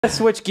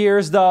Switch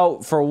gears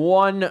though for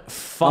one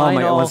final. Oh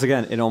my God, once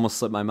again, it almost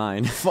slipped my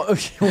mind.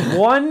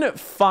 One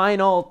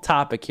final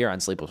topic here on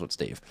Sleepless with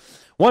Steve.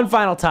 One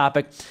final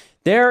topic.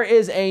 There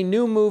is a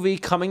new movie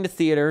coming to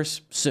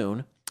theaters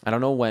soon. I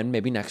don't know when,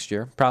 maybe next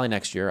year. Probably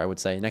next year, I would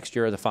say. Next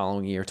year or the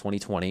following year,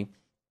 2020.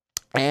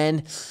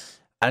 And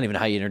I don't even know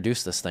how you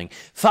introduce this thing.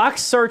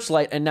 Fox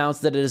Searchlight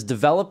announced that it is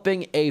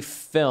developing a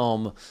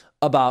film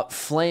about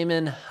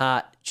Flamin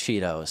Hot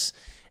Cheetos.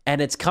 And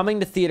it's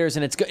coming to theaters,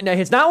 and it's good. Now,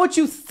 it's not what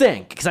you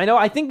think, because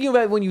I think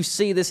when you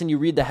see this and you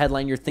read the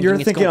headline, you're thinking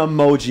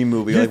emoji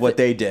movie, like what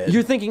they did.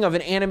 You're thinking of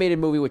an animated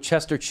movie with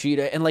Chester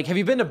Cheetah, and like, have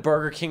you been to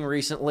Burger King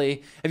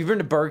recently?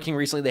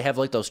 They have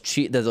like those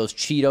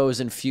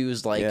Cheetos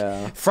infused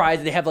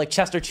fries. They have like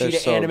Chester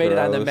Cheetah animated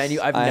on the menu.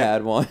 I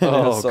had one.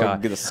 Oh so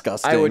God,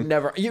 disgusting. I would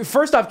never.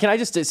 First off, can I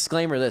just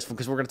disclaimer this,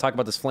 because we're going to talk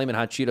about this Flamin'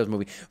 Hot Cheetos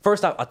movie.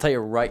 First off, I'll tell you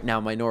right now,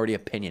 minority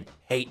opinion: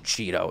 hate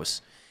Cheetos.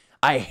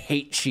 I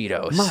hate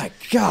Cheetos. My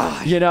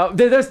God. You know,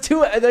 there's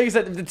two. Like I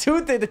said,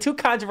 the two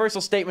controversial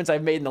statements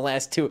I've made in the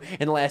last 2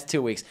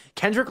 weeks.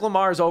 Kendrick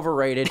Lamar is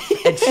overrated,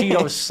 and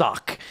Cheetos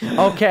suck.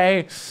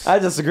 Okay, I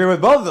disagree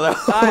with both of them.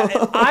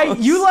 I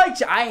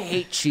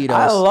hate Cheetos.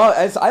 I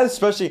love. I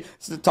especially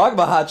talk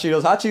about hot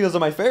Cheetos. Hot Cheetos are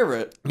my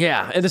favorite.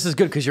 Yeah, and this is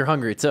good because you're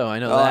hungry too. I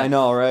know that. I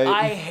know, right?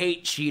 I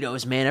hate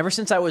Cheetos, man. Ever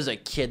since I was a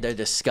kid, they're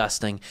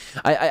disgusting.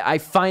 I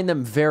find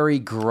them very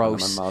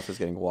gross. My mouth is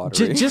getting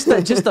watery. Just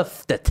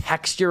the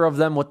texture of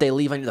them, what they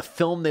leave on you, the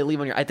film they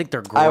leave on your. I think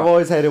they're gross. I've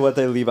always hated what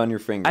they leave on your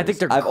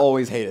fingers. I've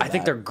always hated. I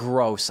think they're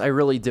gross. I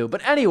really do.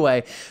 But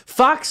anyway,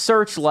 Fox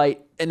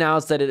Searchlight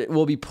announced that it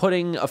will be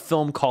putting a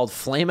film called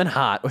Flamin'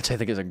 Hot, which I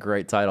think is a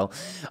great title,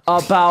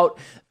 about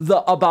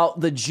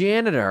the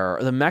janitor,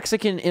 the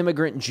Mexican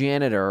immigrant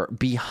janitor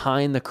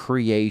behind the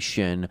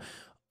creation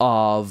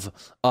of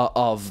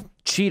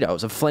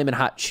Cheetos, of Flamin'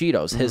 Hot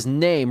Cheetos. His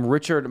name,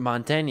 Richard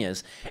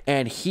Montanez,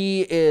 and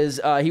he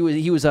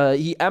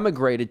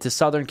emigrated to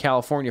Southern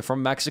California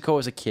from Mexico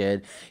as a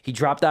kid. He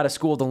dropped out of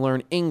school to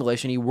learn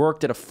English, and he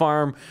worked at a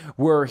farm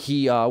where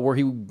he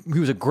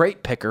was a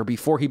grape picker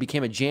before he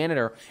became a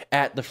janitor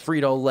at the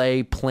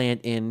Frito-Lay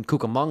plant in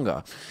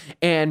Cucamonga.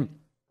 And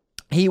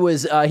he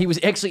was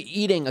actually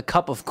eating a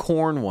cup of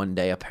corn one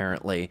day,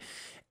 apparently.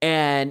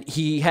 And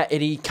he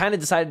kind of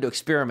decided to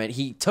experiment.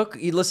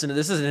 Listen to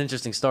this. Is an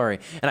interesting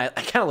story, and I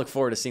kind of look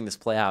forward to seeing this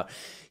play out.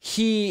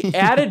 He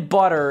added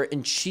butter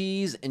and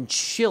cheese and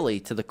chili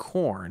to the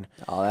corn.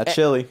 Oh, that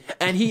chili.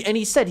 And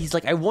he said, he's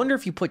like, I wonder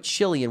if you put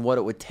chili in what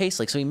it would taste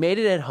like. So he made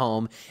it at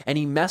home, and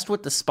he messed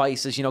with the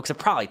spices, because it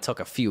probably took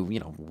a few,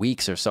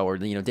 weeks or so, or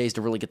days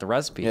to really get the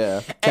recipe.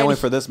 Yeah, can't wait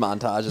for this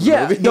montage.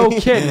 Yeah, no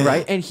kidding,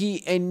 right?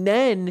 And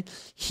then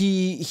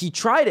he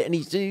tried it, and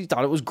he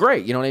thought it was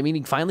great. You know what I mean?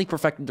 He finally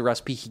perfected the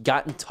recipe. He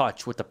got in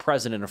touch with the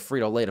president of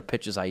Frito-Lay to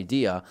pitch his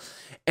idea,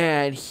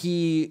 and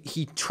he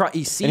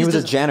seized. And he was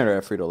a janitor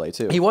at Frito-Lay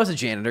too. He was a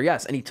janitor,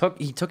 yes, and he took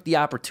the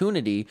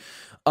opportunity.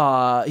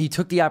 And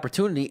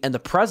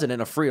the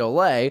president of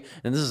Frito-Lay,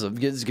 and this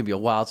is gonna be a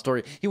wild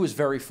story. He was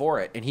very for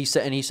it, and he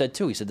said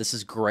too. He said, "This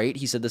is great."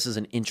 He said, "This is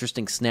an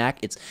interesting snack."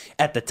 It's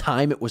at the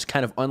time it was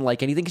kind of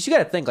unlike anything, because you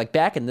got to think, like,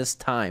 back in this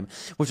time,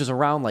 which was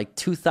around like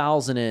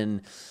 2000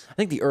 and I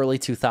think the early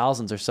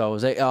 2000s or so.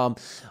 It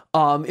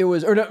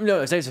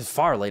was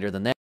far later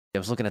than that. I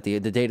was looking at the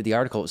date of the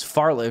article. It was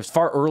far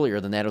earlier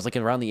than that. It was like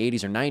around the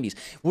 80s or 90s.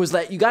 Was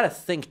that, you got to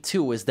think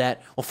too, is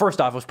that, well, first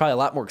off, it was probably a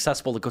lot more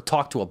accessible to go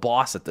talk to a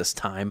boss at this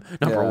time.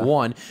 Number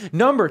one.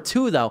 Number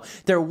two, though,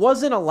 there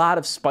wasn't a lot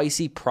of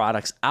spicy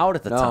products out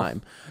at the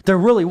time. There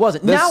really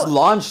wasn't. This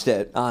launched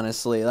it,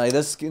 honestly. Like,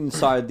 this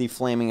started the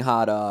Flaming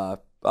Hot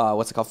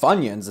what's it called,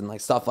 Funyuns and like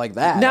stuff like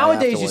that.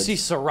 Nowadays you see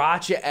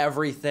sriracha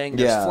everything.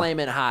 There's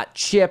Flamin' Hot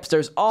chips.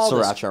 There's all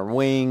sriracha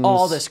wings.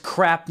 All this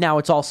crap now.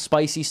 It's all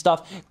spicy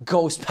stuff.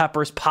 Ghost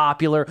pepper's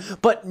popular,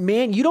 but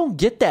man, you don't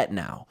get that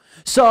now.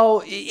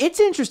 So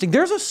it's interesting.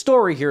 There's a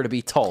story here to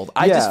be told.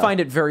 I just find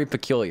it very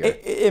peculiar.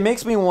 It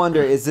makes me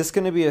wonder: is this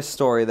going to be a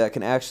story that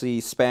can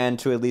actually span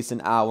to at least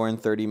an hour and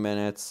 30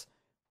 minutes?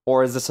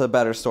 Or is this a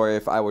better story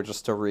if I were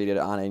just to read it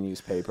on a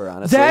newspaper,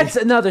 honestly? That's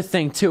another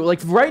thing, too.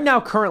 Like, right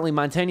now, currently,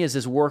 Montanez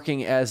is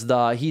working as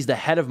he's the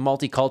head of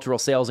multicultural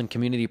sales and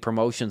community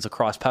promotions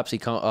across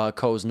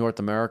PepsiCo's North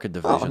America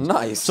division. Oh,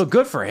 nice. So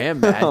good for him,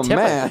 man. Oh,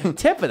 man.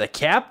 Tip of the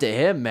cap to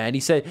him, man. He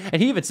said,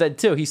 and he even said,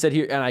 too, he said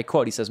here, and I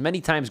quote, he says,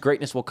 "Many times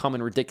greatness will come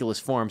in ridiculous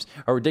forms.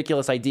 A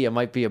ridiculous idea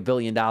might be $1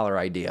 billion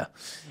idea."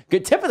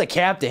 Good tip of the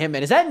cap to him,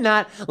 man. Is that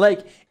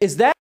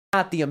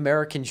not the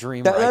American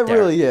dream right there? That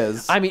really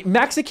is. I mean,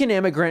 Mexican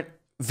immigrant,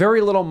 very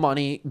little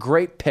money,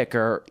 great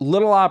picker,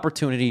 little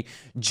opportunity,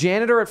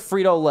 janitor at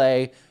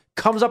Frito-Lay,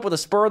 comes up with a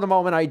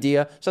spur-of-the-moment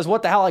idea, says,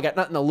 what the hell, I got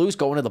nothing to lose,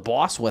 going to the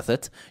boss with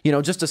it,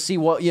 just to see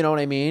what, you know what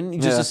I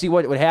mean? Just to see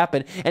what would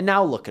happen. And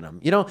now look at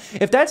him.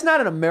 If that's not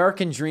an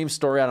American dream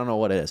story, I don't know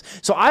what it is.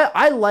 So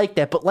I like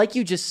that. But like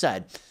you just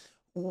said,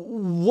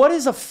 what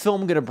is a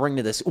film going to bring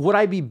to this? Would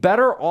I be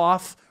better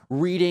off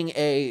reading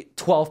a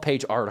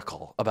 12-page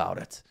article about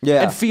it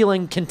and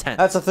feeling content?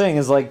 That's the thing,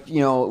 is like,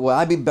 would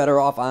I be better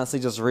off honestly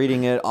just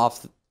reading it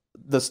off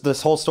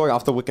this whole story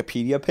off the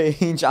Wikipedia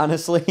page,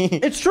 honestly.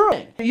 It's true.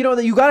 You know,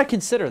 that you got to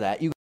consider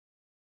that.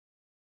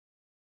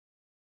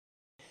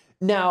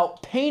 Now,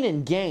 Pain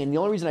and Gain, the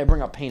only reason I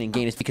bring up Pain and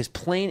Gain is because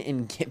Pain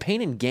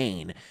and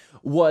Gain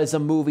was a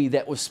movie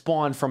that was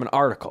spawned from an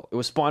article. It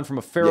was spawned from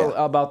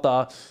about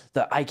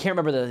the I can't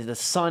remember the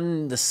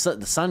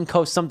Sun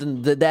Coast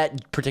something,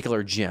 that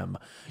particular gym,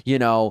 you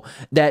know,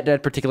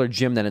 that particular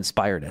gym that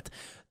inspired it.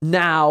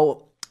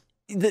 Now,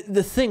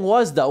 the thing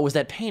was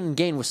that Pain and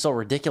Gain was so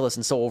ridiculous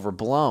and so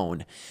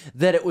overblown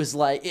that it was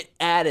like, it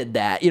added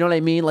that, you know what I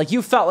mean? Like,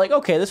 you felt like,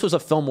 okay, this was a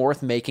film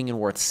worth making and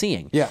worth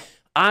seeing. Yeah.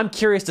 I'm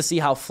curious to see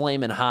how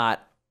Flamin'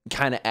 Hot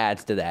kind of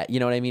adds to that. You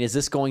know what I mean? Is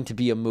this going to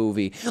be a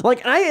movie?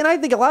 Like, and I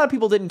think a lot of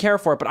people didn't care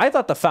for it, but I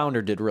thought The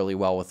Founder did really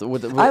well with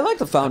I like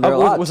The Founder a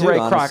lot with too, Ray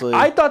honestly. Kroc.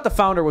 I thought The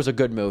Founder was a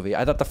good movie.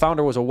 I thought The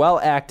Founder was a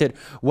well-acted,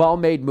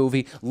 well-made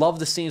movie. Love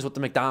the scenes with the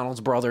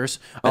McDonald's brothers.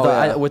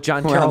 With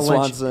John Carroll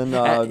Lynch.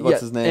 Swanson,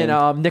 what's his name?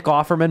 And Nick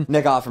Offerman.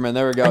 Nick Offerman,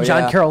 there we go. And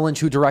John Carroll Lynch,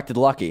 who directed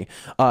Lucky,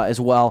 as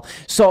well.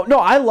 So no,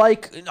 I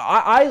liked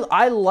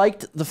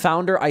The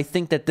Founder. I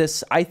think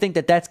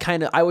that's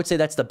kind of, I would say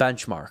that's the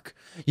benchmark.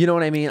 You know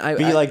what I mean?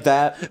 Be like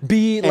that.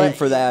 Aim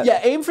for that. Yeah,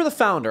 aim for The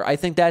Founder. I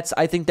think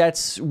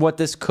that's what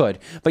this could.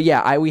 But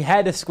yeah, we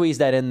had to squeeze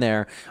that in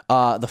there.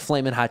 The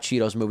Flamin' Hot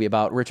Cheetos movie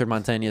about Richard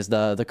Montanez,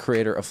 the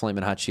creator of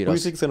Flamin' Hot Cheetos. Who do you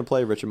think's gonna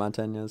play Richard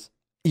Montanez?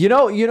 You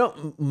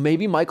know,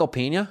 maybe Michael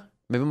Pena.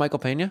 Maybe Michael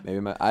Pena. Maybe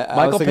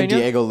I was thinking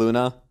Pena? Diego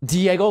Luna.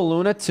 Diego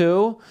Luna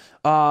too.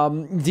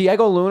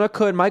 Diego Luna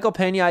could. Michael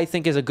Pena, I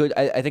think, is a good.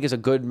 I think is a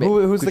good.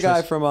 Who's good the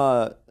guy choice.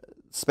 from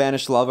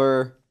Spanish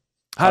Lover?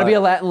 How to Be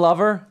a Latin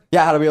Lover?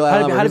 Yeah, How to Be a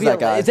Latin Lover. How to Who's be that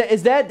guy?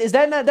 Is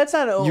that not? That's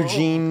not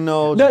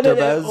Eugenio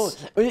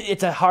Derbez.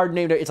 It's a hard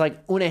name. It's like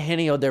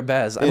Eugenio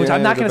Derbez. Which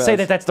I'm not going to say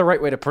that that's the right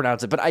way to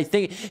pronounce it, but I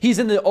think he's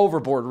in the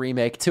Overboard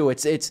remake too. I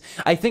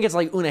think it's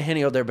like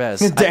Eugenio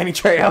Derbez. Danny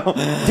Trejo.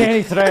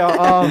 Danny Trejo.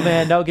 Oh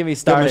man, don't get me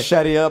started.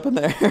 Machete up in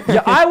there.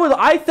 Yeah, I would.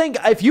 I think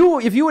if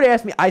you would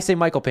ask me, I say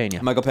Michael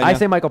Pena. Michael Pena? I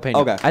say Michael Pena.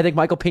 Okay. I think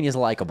Michael Pena is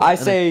likable. I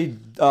say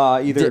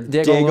either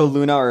Diego Diego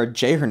Luna or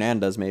Jay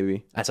Hernandez,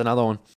 maybe. That's another one.